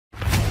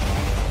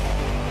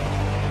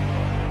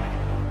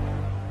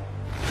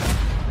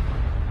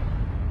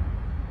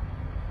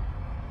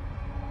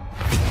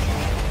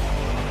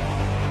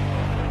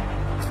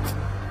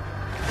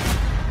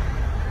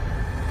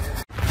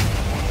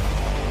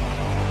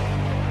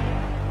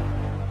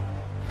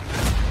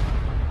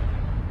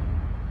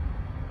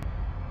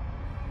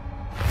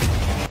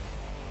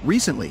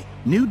Recently,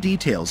 new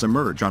details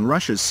emerge on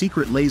Russia's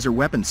secret laser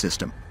weapon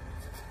system.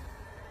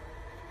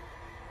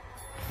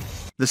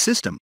 The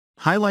system,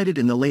 highlighted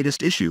in the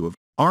latest issue of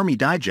Army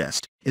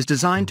Digest, is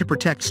designed to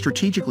protect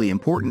strategically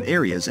important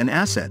areas and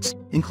assets,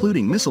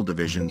 including missile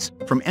divisions,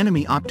 from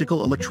enemy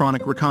optical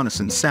electronic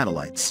reconnaissance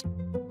satellites.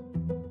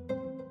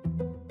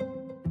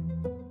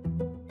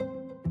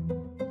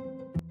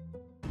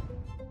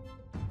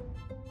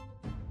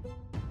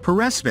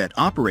 Peresvet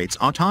operates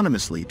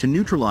autonomously to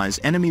neutralize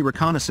enemy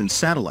reconnaissance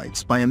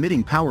satellites by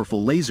emitting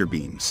powerful laser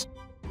beams.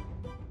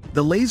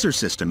 The laser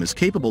system is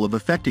capable of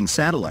affecting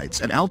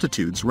satellites at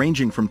altitudes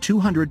ranging from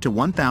 200 to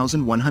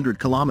 1,100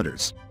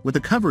 kilometers, with a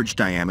coverage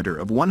diameter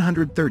of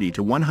 130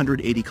 to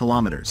 180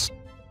 kilometers.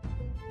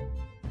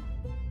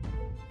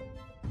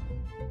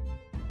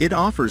 It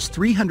offers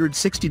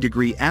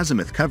 360-degree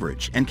azimuth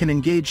coverage and can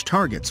engage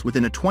targets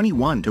within a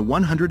 21 to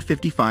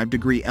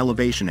 155-degree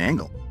elevation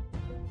angle.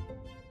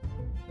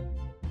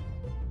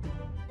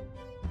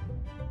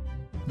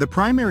 The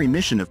primary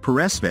mission of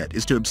Peresvet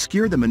is to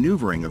obscure the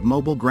maneuvering of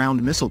mobile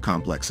ground missile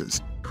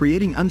complexes,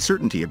 creating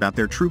uncertainty about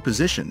their true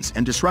positions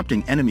and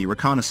disrupting enemy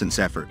reconnaissance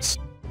efforts.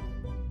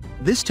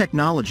 This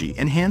technology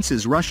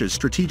enhances Russia's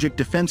strategic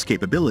defense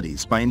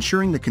capabilities by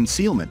ensuring the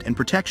concealment and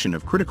protection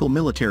of critical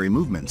military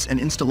movements and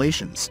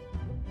installations.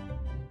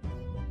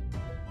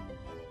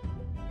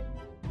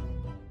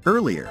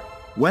 Earlier,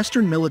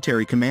 Western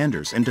military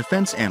commanders and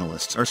defense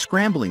analysts are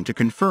scrambling to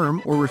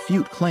confirm or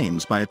refute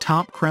claims by a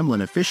top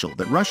Kremlin official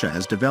that Russia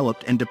has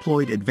developed and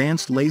deployed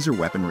advanced laser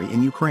weaponry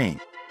in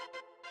Ukraine.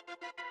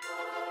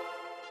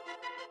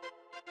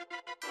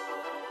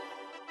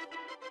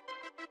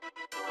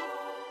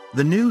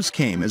 The news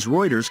came as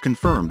Reuters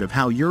confirmed of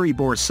how Yuri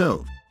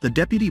Borisov, the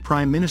deputy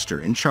prime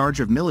minister in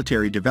charge of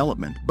military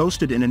development,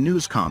 boasted in a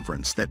news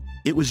conference that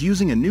it was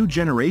using a new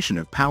generation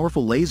of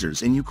powerful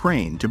lasers in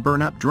Ukraine to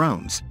burn up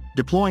drones,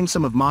 deploying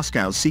some of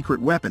Moscow's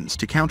secret weapons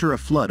to counter a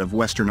flood of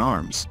Western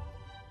arms.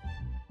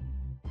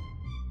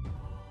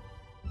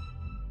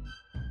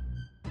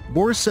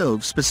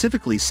 Borisov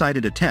specifically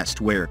cited a test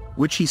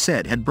which he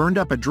said had burned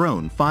up a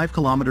drone 5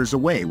 kilometers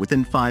away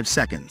within 5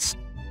 seconds.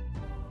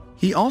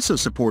 He also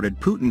supported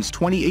Putin's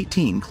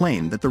 2018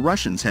 claim that the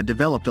Russians had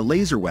developed a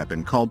laser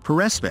weapon called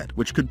Peresvet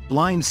which could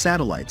blind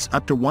satellites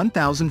up to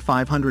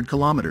 1,500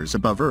 kilometers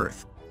above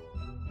Earth.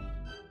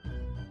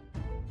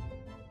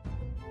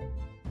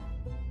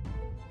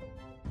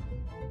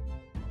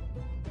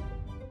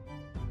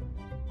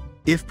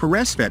 If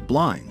Peresvet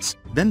blinds,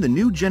 then the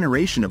new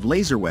generation of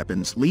laser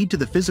weapons lead to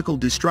the physical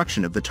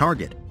destruction of the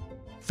target.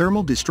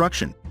 Thermal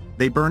destruction.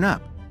 They burn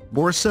up,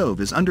 Borisov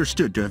is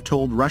understood to have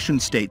told Russian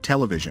state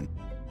television.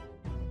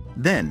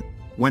 Then,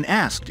 when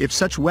asked if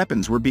such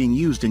weapons were being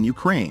used in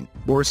Ukraine,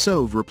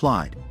 Borisov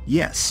replied,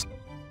 yes.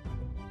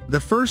 The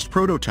first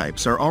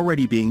prototypes are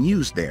already being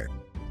used there.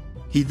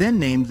 He then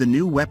named the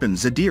new weapon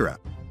Zadira.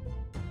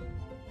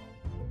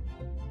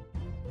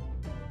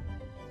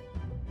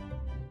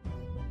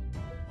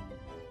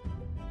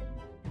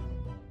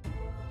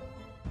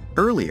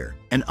 Earlier,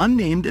 an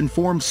unnamed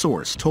informed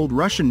source told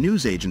Russian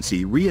news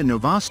agency RIA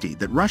Novosti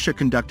that Russia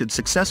conducted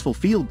successful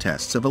field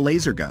tests of a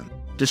laser gun,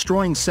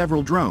 destroying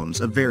several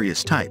drones of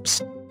various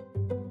types.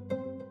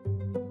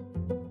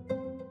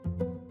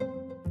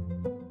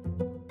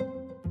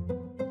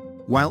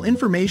 While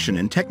information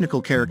and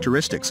technical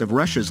characteristics of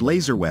Russia's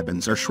laser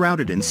weapons are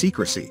shrouded in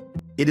secrecy,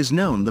 it is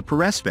known the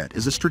Peresvet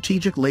is a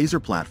strategic laser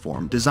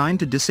platform designed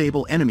to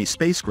disable enemy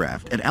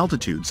spacecraft at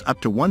altitudes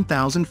up to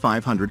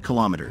 1,500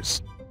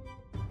 kilometers.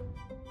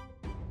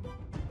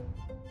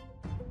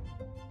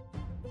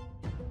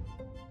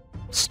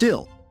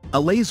 Still, a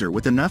laser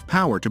with enough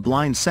power to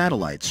blind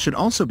satellites should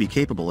also be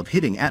capable of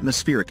hitting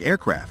atmospheric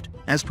aircraft,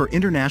 as per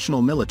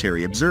international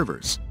military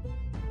observers.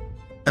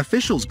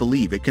 Officials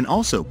believe it can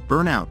also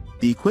burn out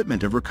the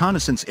equipment of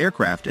reconnaissance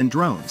aircraft and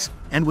drones,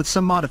 and with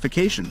some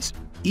modifications,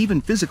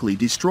 even physically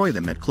destroy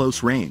them at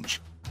close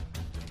range.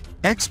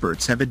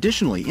 Experts have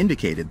additionally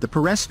indicated the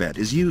Peresvet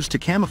is used to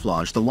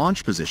camouflage the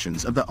launch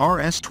positions of the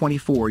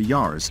RS-24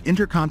 Yars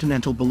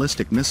intercontinental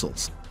ballistic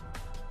missiles.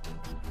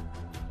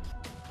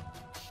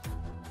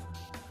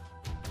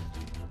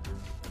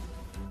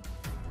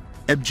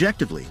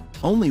 Objectively,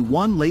 only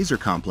one laser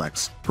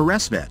complex,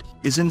 Peresvet,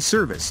 is in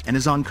service and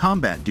is on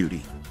combat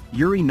duty.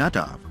 Yuri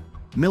Nutov,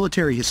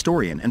 military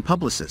historian and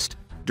publicist,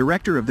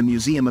 director of the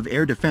Museum of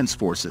Air Defense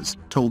Forces,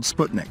 told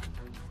Sputnik.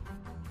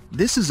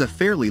 This is a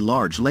fairly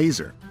large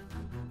laser.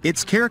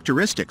 Its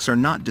characteristics are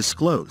not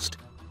disclosed.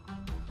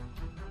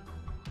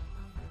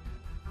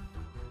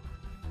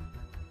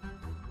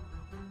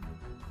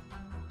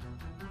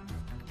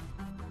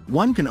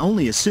 One can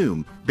only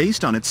assume,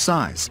 based on its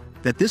size,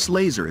 that this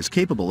laser is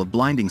capable of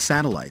blinding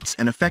satellites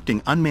and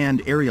affecting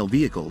unmanned aerial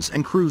vehicles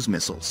and cruise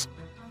missiles.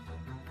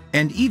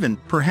 And even,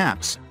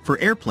 perhaps, for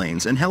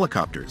airplanes and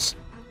helicopters.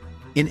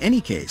 In any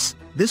case,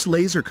 this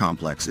laser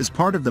complex is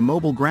part of the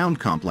mobile ground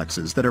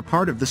complexes that are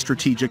part of the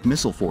strategic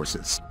missile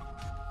forces.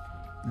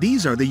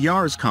 These are the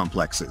Yars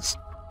complexes.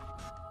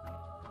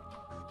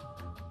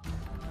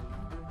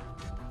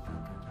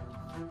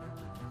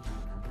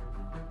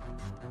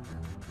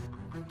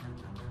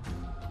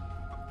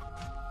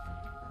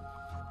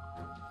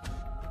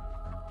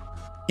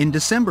 In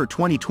December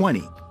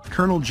 2020,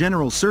 Colonel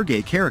General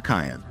Sergei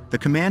Karakayev, the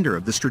commander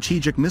of the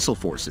Strategic Missile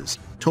Forces,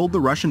 told the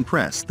Russian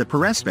press that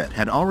Peresvet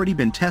had already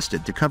been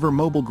tested to cover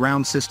mobile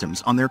ground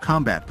systems on their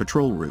combat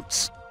patrol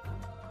routes.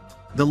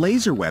 The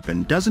laser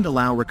weapon doesn't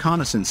allow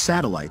reconnaissance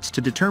satellites to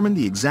determine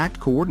the exact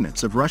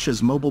coordinates of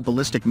Russia's mobile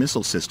ballistic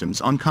missile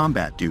systems on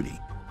combat duty.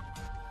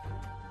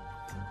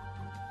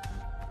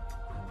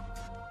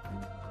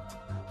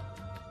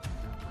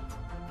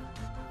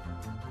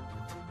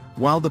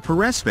 While the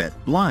Peresvet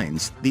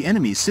blinds the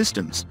enemy's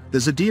systems, the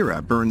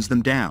Zadira burns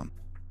them down.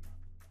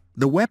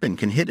 The weapon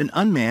can hit an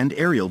unmanned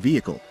aerial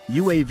vehicle,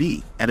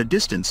 UAV, at a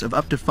distance of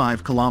up to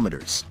 5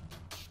 kilometers.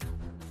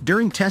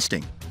 During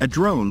testing, a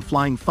drone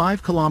flying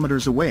 5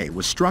 kilometers away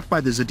was struck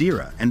by the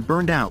Zadira and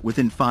burned out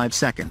within 5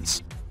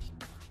 seconds.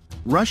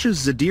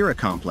 Russia's Zadira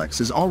complex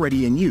is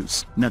already in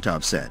use,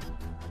 Nutov said.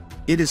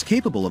 It is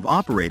capable of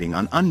operating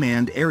on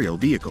unmanned aerial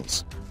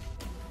vehicles.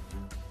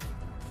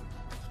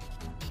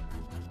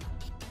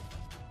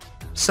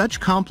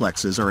 Such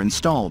complexes are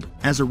installed,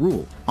 as a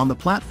rule, on the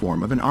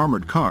platform of an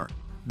armored car,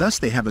 thus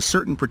they have a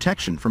certain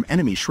protection from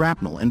enemy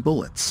shrapnel and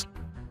bullets.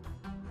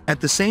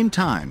 At the same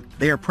time,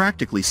 they are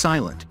practically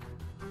silent.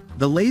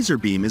 The laser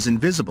beam is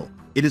invisible.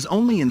 It is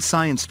only in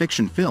science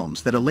fiction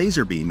films that a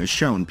laser beam is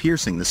shown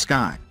piercing the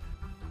sky.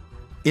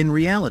 In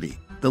reality,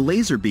 the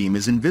laser beam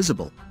is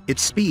invisible.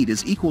 Its speed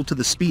is equal to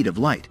the speed of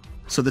light,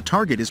 so the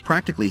target is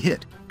practically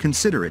hit.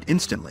 Consider it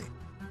instantly.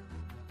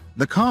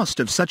 The cost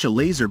of such a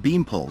laser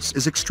beam pulse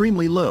is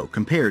extremely low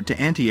compared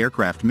to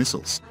anti-aircraft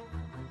missiles.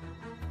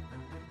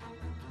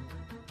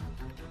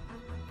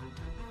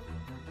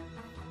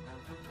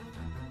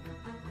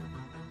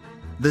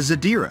 The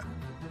Zadira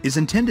is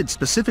intended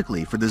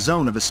specifically for the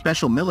zone of a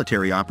special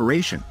military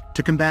operation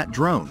to combat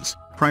drones,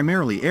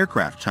 primarily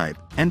aircraft type,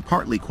 and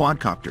partly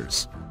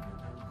quadcopters.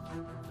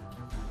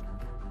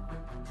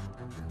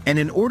 And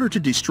in order to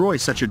destroy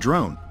such a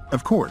drone,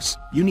 of course,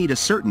 you need a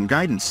certain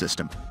guidance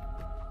system.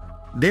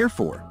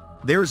 Therefore,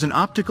 there is an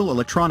optical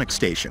electronic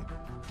station.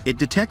 It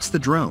detects the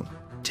drone,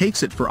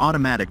 takes it for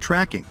automatic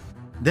tracking,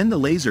 then the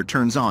laser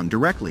turns on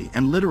directly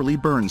and literally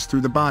burns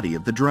through the body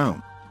of the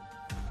drone.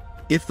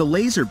 If the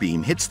laser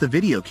beam hits the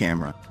video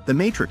camera, the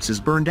matrix is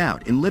burned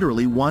out in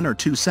literally 1 or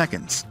 2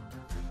 seconds.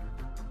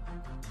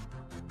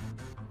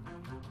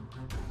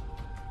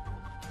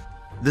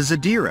 The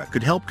Zadira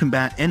could help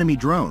combat enemy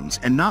drones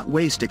and not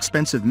waste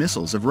expensive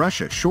missiles of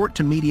Russia's short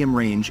to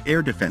medium-range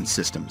air defense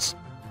systems.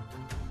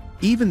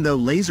 Even though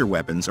laser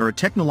weapons are a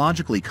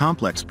technologically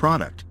complex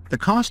product, the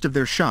cost of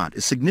their shot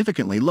is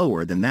significantly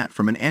lower than that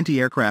from an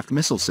anti-aircraft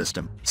missile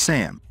system,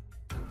 SAM.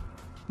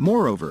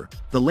 Moreover,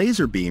 the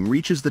laser beam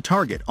reaches the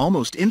target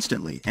almost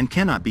instantly and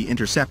cannot be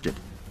intercepted.